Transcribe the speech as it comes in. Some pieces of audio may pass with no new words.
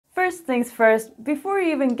first things first, before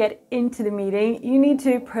you even get into the meeting, you need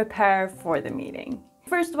to prepare for the meeting.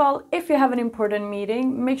 First of all, if you have an important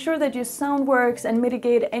meeting, make sure that your sound works and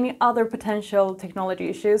mitigate any other potential technology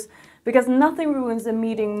issues, because nothing ruins a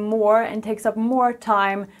meeting more and takes up more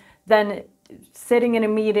time than sitting in a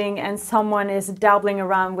meeting and someone is dabbling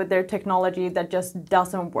around with their technology that just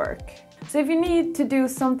doesn't work. So if you need to do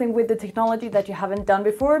something with the technology that you haven't done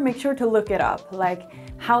before, make sure to look it up, like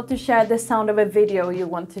how to share the sound of a video you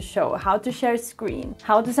want to show, how to share screen,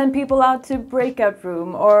 how to send people out to breakout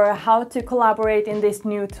room, or how to collaborate in this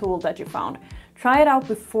new tool that you found. Try it out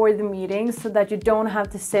before the meeting so that you don't have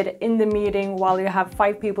to sit in the meeting while you have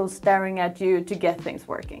 5 people staring at you to get things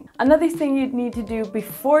working. Another thing you need to do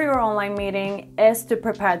before your online meeting is to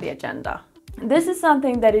prepare the agenda. This is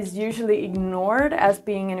something that is usually ignored as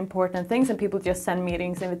being an important thing, and people just send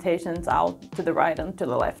meetings invitations out to the right and to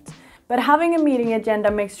the left. But having a meeting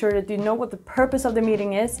agenda makes sure that you know what the purpose of the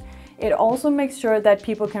meeting is. It also makes sure that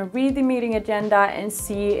people can read the meeting agenda and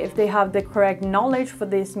see if they have the correct knowledge for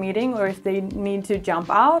this meeting, or if they need to jump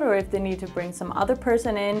out, or if they need to bring some other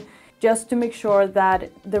person in, just to make sure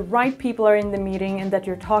that the right people are in the meeting and that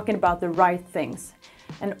you're talking about the right things.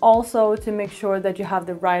 And also to make sure that you have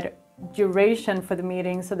the right duration for the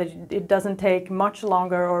meeting so that it doesn't take much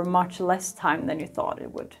longer or much less time than you thought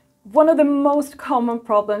it would. One of the most common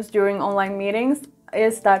problems during online meetings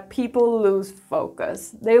is that people lose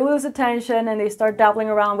focus. They lose attention and they start dabbling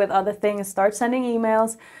around with other things, start sending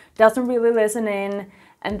emails, doesn't really listen in,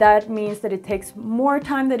 and that means that it takes more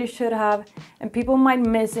time than it should have, and people might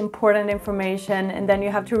miss important information, and then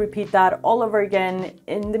you have to repeat that all over again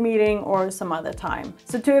in the meeting or some other time.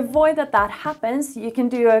 So to avoid that happens, you can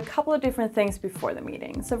do a couple of different things before the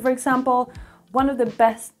meeting. So for example, one of the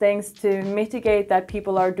best things to mitigate that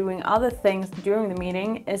people are doing other things during the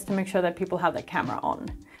meeting is to make sure that people have their camera on.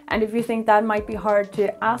 And if you think that might be hard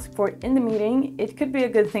to ask for in the meeting, it could be a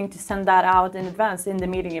good thing to send that out in advance in the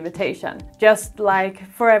meeting invitation. Just like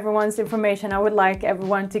for everyone's information, I would like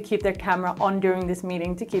everyone to keep their camera on during this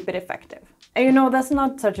meeting to keep it effective. And you know, that's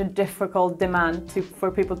not such a difficult demand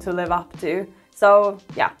for people to live up to. So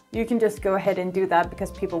yeah, you can just go ahead and do that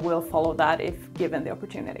because people will follow that if given the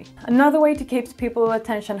opportunity. Another way to keep people's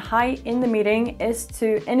attention high in the meeting is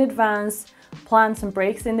to, in advance, plan some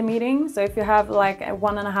breaks in the meeting. So if you have like a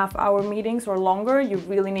 1.5 hour meetings or longer, you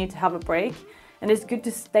really need to have a break. And it's good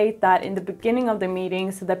to state that in the beginning of the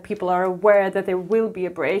meeting so that people are aware that there will be a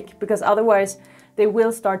break, because otherwise they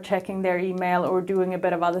will start checking their email or doing a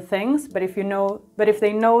bit of other things. But if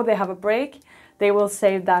they know they have a break, they will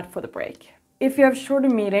save that for the break. If you have shorter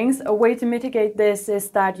meetings, a way to mitigate this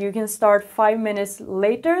is that you can start 5 minutes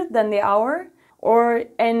later than the hour, or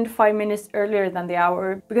end 5 minutes earlier than the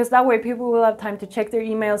hour, because that way people will have time to check their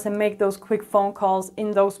emails and make those quick phone calls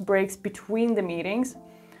in those breaks between the meetings,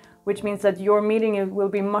 which means that your meeting will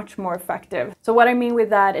be much more effective. So what I mean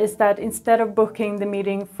with that is that instead of booking the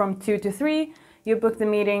meeting from 2 to 3, you book the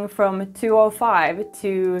meeting from 2:05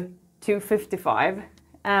 to 2:55.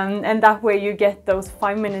 And that way you get those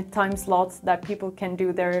 5-minute time slots that people can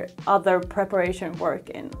do their other preparation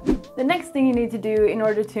work in. The next thing you need to do in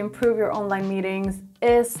order to improve your online meetings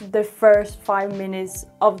is the first 5 minutes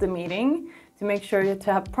of the meeting, to make sure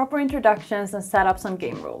to have proper introductions and set up some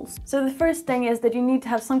game rules. So the first thing is that you need to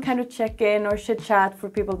have some kind of check-in or chit-chat for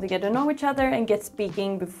people to get to know each other and get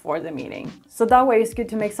speaking before the meeting. So that way it's good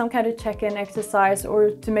to make some kind of check-in exercise,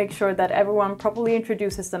 or to make sure that everyone properly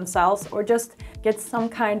introduces themselves, or just get some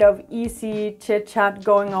kind of easy chit-chat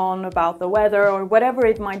going on about the weather or whatever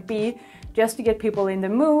it might be, just to get people in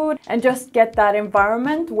the mood and just get that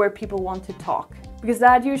environment where people want to talk. Because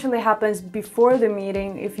that usually happens before the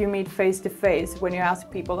meeting if you meet face to face, when you ask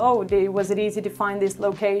people, oh, was it easy to find this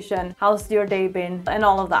location? How's your day been? And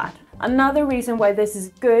all of that. Another reason why this is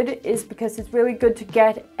good is because it's really good to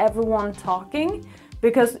get everyone talking.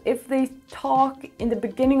 Because if they talk in the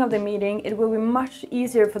beginning of the meeting, it will be much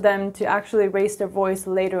easier for them to actually raise their voice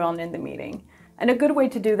later on in the meeting. And a good way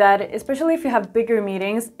to do that, especially if you have bigger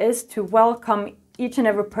meetings, is to welcome each and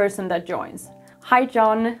every person that joins. Hi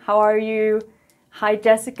John, how are you? Hi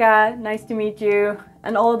Jessica, nice to meet you,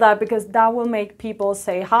 and all of that, because that will make people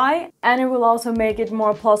say hi, and it will also make it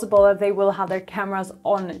more plausible that they will have their cameras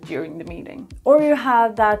on during the meeting. Or you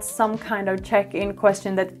have that some kind of check-in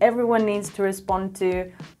question that everyone needs to respond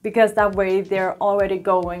to, because that way they're already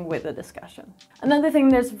going with the discussion. Another thing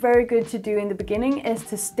that's very good to do in the beginning is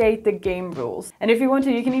to state the game rules. And if you want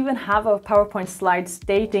to, you can even have a PowerPoint slide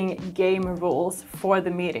stating game rules for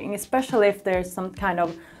the meeting, especially if there's some kind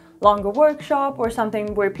of longer workshop or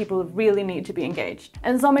something where people really need to be engaged.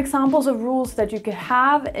 And some examples of rules that you could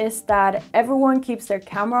have is that everyone keeps their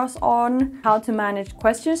cameras on, how to manage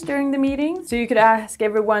questions during the meeting. So you could ask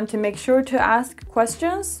everyone to make sure to ask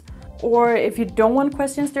questions. Or if you don't want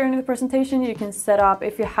questions during the presentation, you can set up,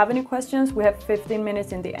 if you have any questions, we have 15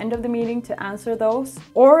 minutes in the end of the meeting to answer those.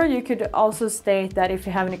 Or you could also state that if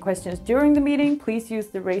you have any questions during the meeting, please use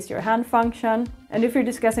the raise your hand function. And if you're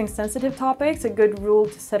discussing sensitive topics, a good rule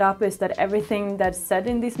to set up is that everything that's said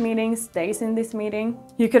in this meeting stays in this meeting.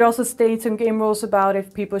 You could also state some game rules about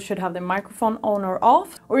if people should have their microphone on or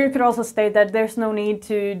off. Or you could also state that there's no need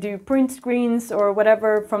to do print screens or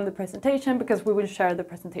whatever from the presentation because we will share the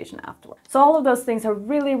presentation afterwards. So all of those things are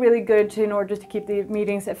really, really good in order to keep the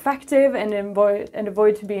meetings effective and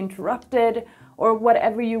avoid to be interrupted, or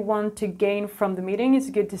whatever you want to gain from the meeting. It's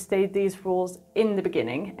good to state these rules in the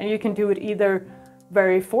beginning. And you can do it either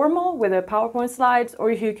very formal with a PowerPoint slides, or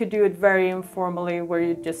you could do it very informally where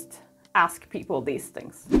you just ask people these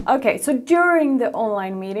things. Okay, so during the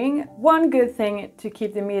online meeting, one good thing to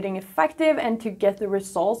keep the meeting effective and to get the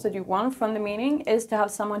results that you want from the meeting is to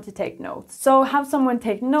have someone to take notes. So have someone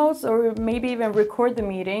take notes or maybe even record the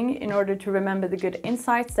meeting in order to remember the good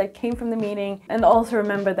insights that came from the meeting and also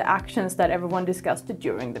remember the actions that everyone discussed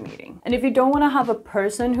during the meeting. And if you don't want to have a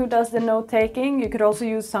person who does the note taking, you could also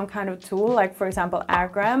use some kind of tool, like for example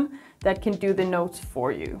Airgram, that can do the notes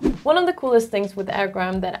for you. One of the coolest things with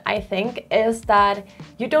Airgram that I think is that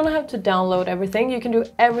you don't have to download everything, you can do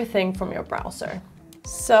everything from your browser.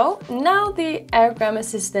 So now the Airgram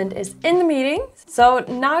assistant is in the meeting. So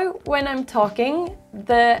now when I'm talking,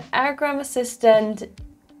 the Airgram assistant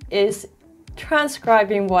is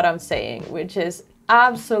transcribing what I'm saying, which is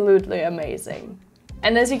absolutely amazing.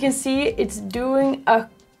 And as you can see, it's doing a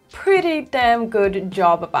pretty damn good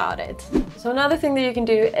job about it. So another thing that you can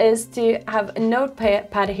do is to have a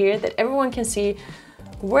notepad here that everyone can see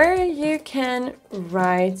where you can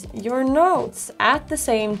write your notes at the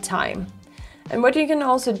same time. And what you can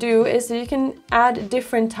also do is you can add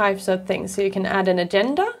different types of things. So you can add an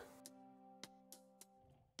agenda,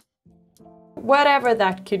 whatever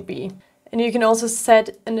that could be. And you can also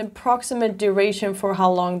set an approximate duration for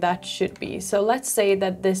how long that should be. So let's say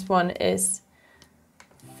that this one is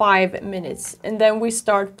 5 minutes, and then we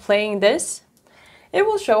start playing this. It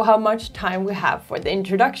will show how much time we have for the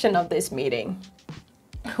introduction of this meeting,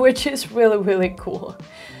 which is really, really cool.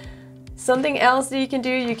 Something else that you can do,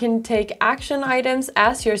 you can take action items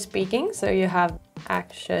as you're speaking. So you have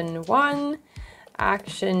action 1,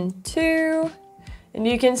 action 2, and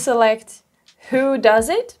you can select who does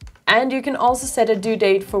it. And you can also set a due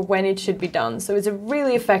date for when it should be done. So it's a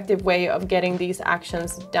really effective way of getting these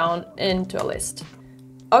actions down into a list.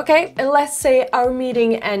 Okay, and let's say our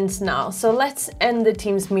meeting ends now. So let's end the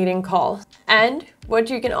Teams meeting call. And what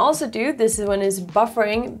you can also do, this one is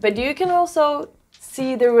buffering, but you can also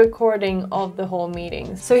see the recording of the whole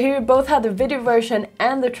meeting. So here you both have the video version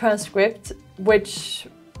and the transcript, which,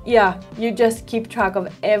 yeah, you just keep track of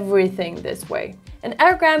everything this way. And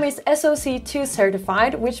Airgram is SOC 2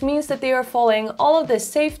 certified, which means that they are following all of the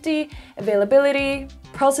safety, availability,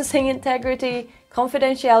 processing integrity,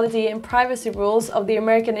 confidentiality and privacy rules of the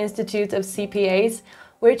American Institute of CPAs,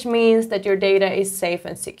 which means that your data is safe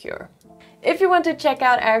and secure. If you want to check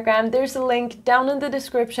out Airgram, there's a link down in the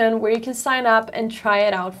description where you can sign up and try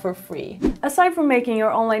it out for free. Aside from making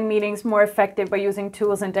your online meetings more effective by using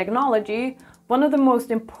tools and technology, one of the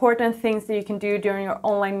most important things that you can do during your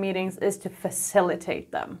online meetings is to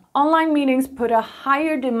facilitate them. Online meetings put a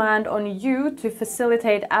higher demand on you to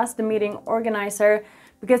facilitate as the meeting organizer,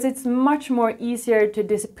 because it's much more easier to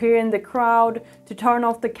disappear in the crowd, to turn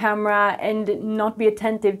off the camera and not be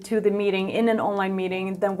attentive to the meeting in an online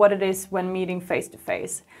meeting than what it is when meeting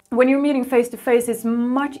face-to-face. When you're meeting face-to-face, it's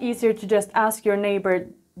much easier to just ask your neighbor,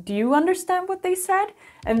 do you understand what they said?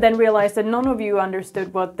 And then realize that none of you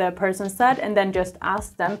understood what the person said and then just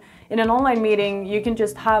ask them. In an online meeting, you can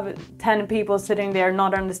just have 10 people sitting there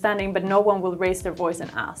not understanding, but no one will raise their voice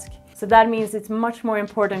and ask. So that means it's much more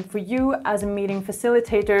important for you as a meeting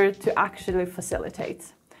facilitator to actually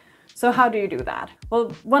facilitate. So how do you do that? Well,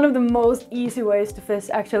 one of the most easy ways to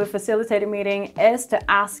actually facilitate a meeting is to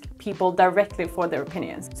ask people directly for their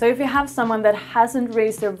opinions. So if you have someone that hasn't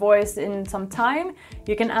raised their voice in some time,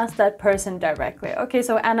 you can ask that person directly. Okay,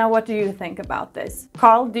 so Anna, what do you think about this?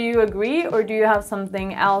 Carl, do you agree, or do you have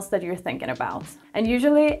something else that you're thinking about? And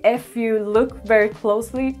usually if you look very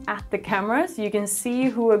closely at the cameras, you can see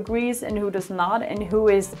who agrees and who does not, and who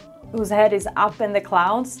is whose head is up in the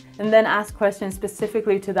clouds and then ask questions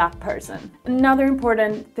specifically to that person. Another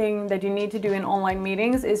important thing that you need to do in online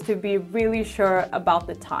meetings is to be really sure about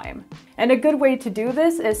the time. And a good way to do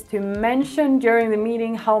this is to mention during the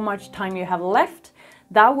meeting how much time you have left.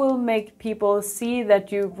 That will make people see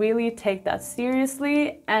that you really take that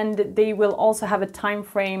seriously, and they will also have a time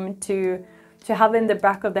frame to have in the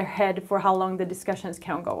back of their head for how long the discussions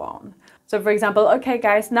can go on. So for example, okay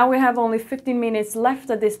guys, now we have only 15 minutes left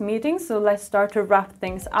at this meeting, so let's start to wrap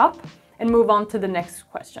things up and move on to the next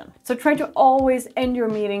question. So try to always end your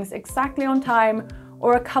meetings exactly on time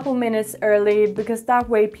or a couple minutes early, because that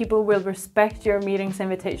way people will respect your meetings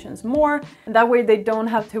invitations more, and that way they don't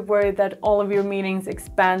have to worry that all of your meetings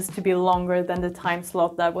expands to be longer than the time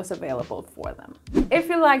slot that was available for them. If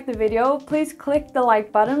you liked the video, please click the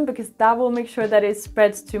like button, because that will make sure that it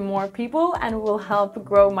spreads to more people and will help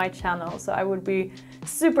grow my channel, so I would be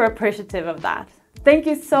super appreciative of that. Thank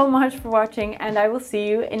you so much for watching, and I will see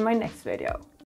you in my next video.